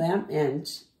 Well, that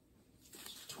meant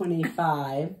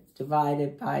 25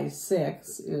 divided by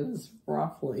 6 is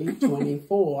roughly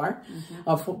 24.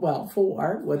 Well,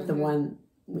 4 with the one,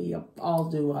 we all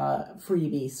do a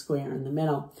freebie square in the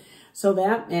middle. So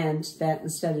that meant that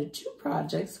instead of 2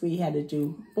 projects, we had to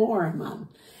do 4 a month.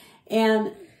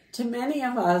 And to many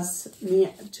of us,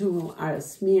 to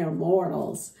us mere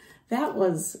mortals, that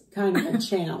was kind of a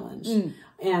challenge.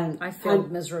 And I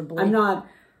failed miserably. I'm not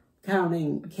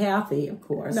counting Kathy, of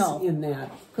course, in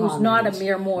that Who's not a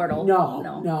mere mortal.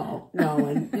 No.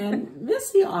 And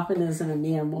Missy often isn't a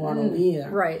mere mortal either.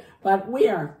 Right. But we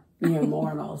are mere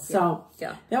mortals. So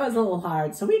that was a little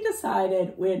hard. So we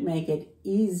decided we'd make it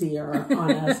easier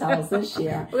on ourselves this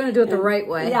year. We're going to do it the right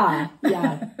way. Yeah.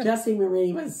 Jessie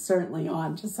Marie was certainly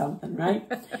on to something, right?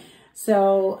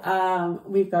 So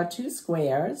we've got 2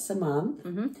 squares a month.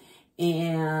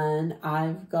 And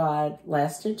I've got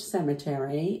Last Stitch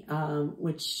Cemetery,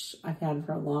 which I've had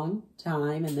for a long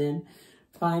time, and then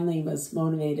finally was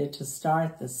motivated to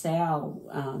start the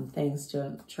Sal, thanks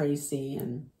to Tracy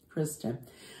and Kristen.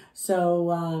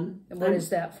 So, and what is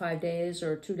that, 5 days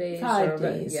or 2 days? 5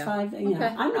 days. Yeah. 5 days.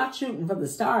 Okay. I'm not shooting for the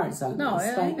stars on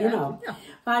this, but you know,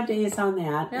 5 days on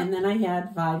that. And then I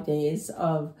had 5 days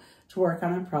to work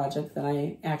on a project that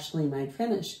I actually might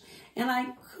finish. And I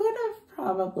could have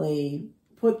probably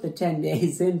put the 10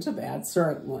 days into that,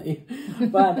 certainly.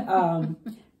 But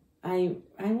I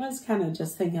was kind of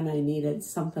just thinking I needed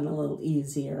something a little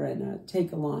easier and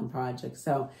take a long project.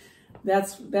 So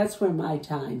that's where my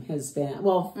time has been.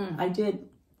 Well, I did,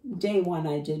 day 1,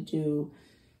 I did do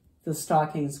the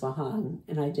Stockings were hung,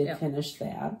 and I did finish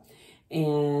that.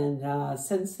 And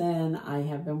since then, I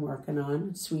have been working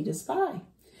on Sweetest Pie.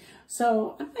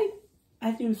 So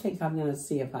I do think I'm going to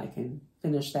see if I can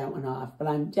finish that one off. But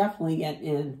I'm definitely getting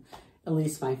in at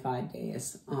least my 5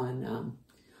 days on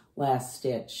Last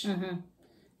Stitch. And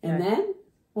then,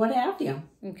 what have you?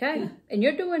 Okay. And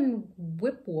you're doing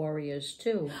Whip Warriors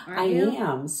too, aren't you? I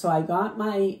am. So I got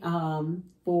my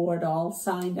board all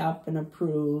signed up and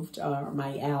approved, or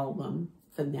my album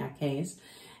in that case.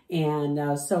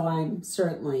 And so I'm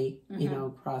certainly, you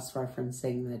know,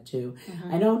 cross-referencing the 2.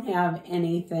 I don't have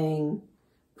anything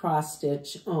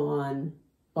cross-stitch on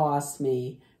Boss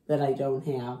Me that I don't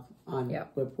have on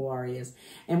Whip Warriors.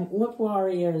 And Whip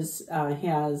Warriors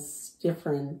has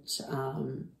different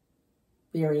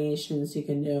variations you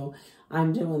can do.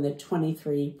 I'm doing the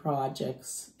 23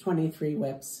 projects, 23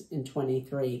 whips in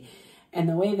 23. And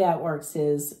the way that works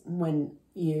is when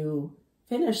you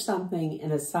finish something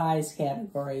in a size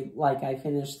category, like I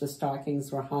finished the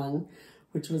Stockings Were Hung,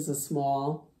 which was a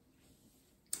small,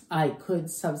 I could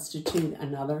substitute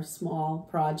another small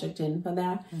project in for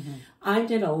that. I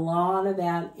did a lot of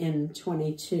that in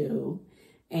 22,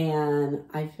 and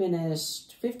I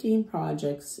finished 15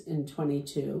 projects in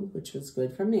 22, which was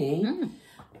good for me,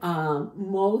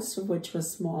 most of which was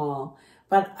small.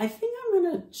 But I think I'm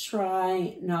going to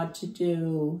try not to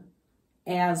do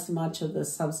as much of the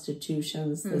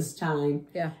substitutions this time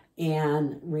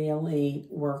and really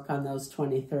work on those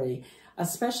 23.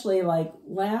 Especially like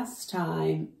last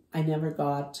time, I never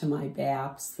got to my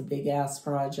BAPs, the big ass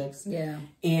projects.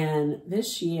 And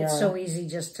this year... It's so easy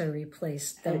just to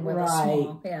replace them with a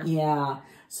small.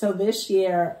 So this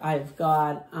year I've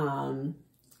got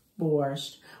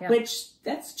Borshch, which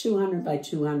that's 200 by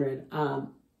 200.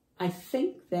 I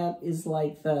think that is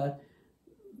like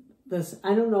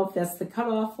I don't know if that's the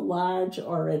cutoff large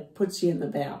or it puts you in the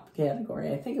BAP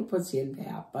category. I think it puts you in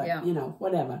BAP, but you know,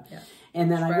 whatever. And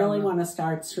then I really want to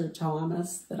start Sir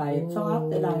Thomas that I had thought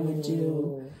that I would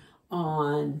do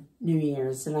on New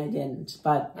Year's, and I didn't.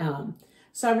 But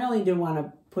so I really do want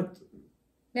to put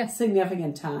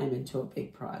significant time into a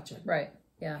big project.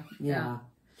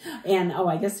 And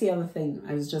I guess the other thing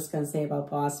I was just going to say about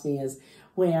Boss Me is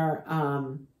where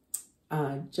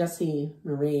Jessie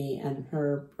Marie and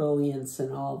her brilliance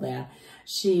and all that,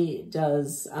 she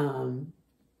does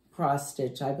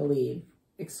cross-stitch, I believe,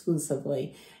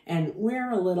 exclusively. And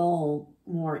we're a little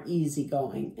more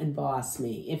easygoing in Boss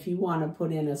Me. If you want to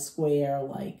put in a square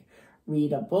like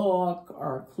read a book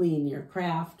or clean your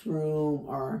craft room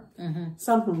or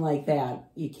something like that,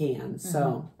 you can.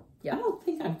 So I don't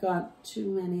think I've got too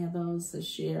many of those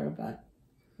this year, but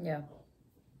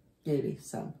maybe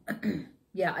so.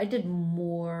 I did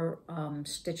more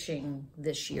stitching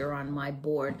this year on my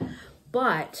board,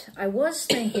 but I was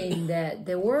thinking that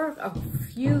there were a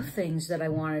few things that I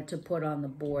wanted to put on the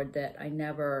board that I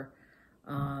never,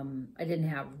 I didn't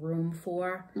have room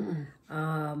for.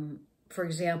 For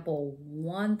example,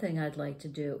 one thing I'd like to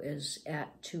do is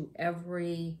to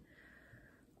every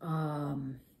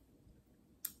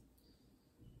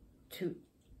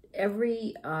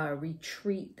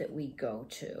retreat that we go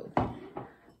to,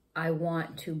 I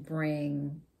want to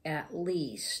bring at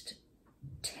least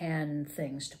 10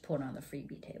 things to put on the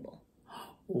freebie table.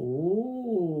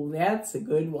 Oh, that's a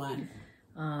good one.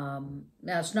 Now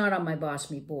it's not on my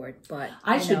Boss Me board, but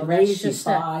I should raise you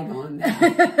 5 on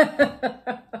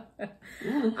that.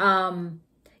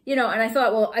 You know, and I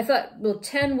thought, well,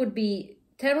 10 would be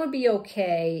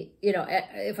okay, you know,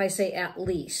 if I say at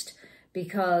least,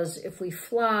 because if we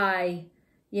fly,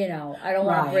 you know, I don't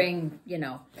want to bring, you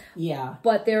know. Yeah.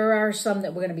 But there are some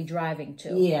that we're going to be driving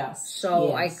to. Yes.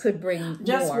 So I could bring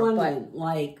just more. Wondering, but,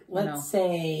 like, let's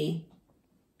say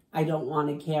I don't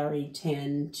want to carry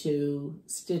 10 to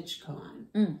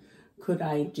StitchCon. Could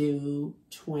I do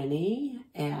 20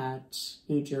 at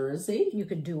New Jersey? You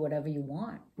could do whatever you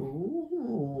want.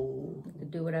 Ooh. You could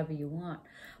do whatever you want.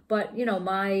 But, you know,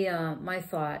 my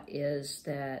thought is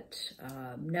that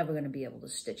I'm never going to be able to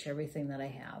stitch everything that I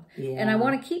have. Yeah. And I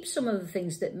want to keep some of the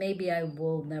things that maybe I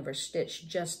will never stitch,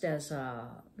 just as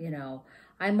a, you know,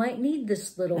 I might need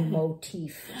this little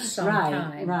motif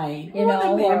sometime. Right. You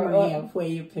know, the memory of where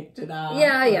you picked it up.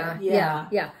 Yeah.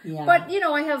 But, you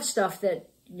know, I have stuff that,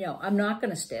 you know, I'm not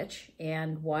going to stitch,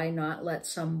 and why not let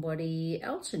somebody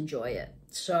else enjoy it?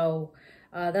 So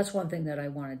that's one thing that I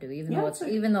want to do, even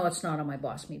though it's not on my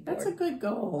Boss Me board. That's a good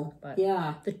goal. But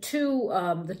the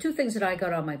two things that I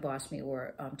got on my Boss Me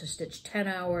were to stitch 10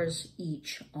 hours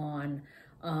each on.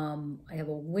 I have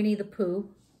a Winnie the Pooh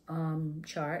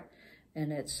chart,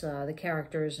 and it's the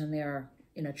characters, and they're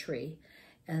in a tree.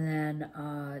 And then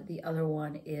the other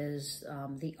one is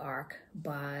The Ark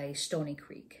by Stoney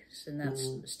Creek. And that's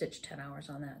stitched 10 hours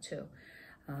on that too.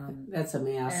 That's a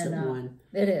massive one.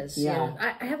 It is. Yeah.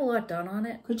 I have a lot done on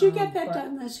it. Could you get that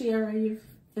done this year, are you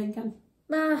thinking?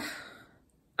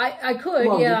 I could,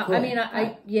 well, yeah. Could. I mean,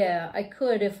 I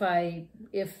could if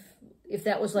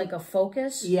that was like a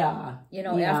focus. Yeah. You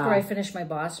know, after I finish my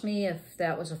Boss Me, if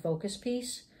that was a focus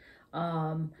piece.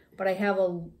 But I have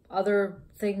other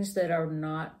things that are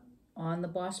not on the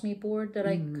Boss Me board that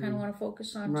I kind of want to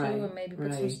focus on too, and maybe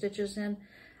put some stitches in.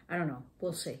 I don't know.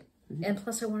 We'll see. And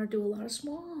plus, I want to do a lot of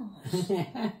smalls.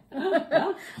 I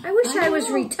wish I was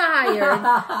retired.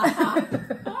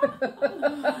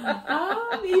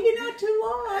 Maybe not too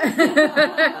long.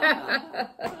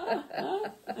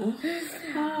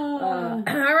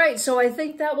 All right, so I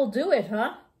think that will do it,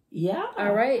 huh? Yeah.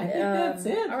 All right. I think that's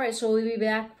it. All right, so we'll be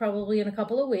back probably in a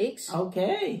couple of weeks.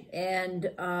 Okay.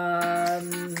 And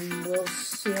we'll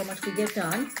see how much we get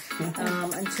done.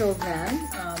 Until then,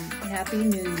 Happy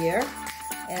New Year.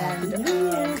 And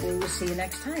we will see you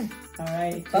next time. All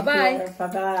right. Bye-bye.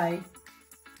 Bye-bye.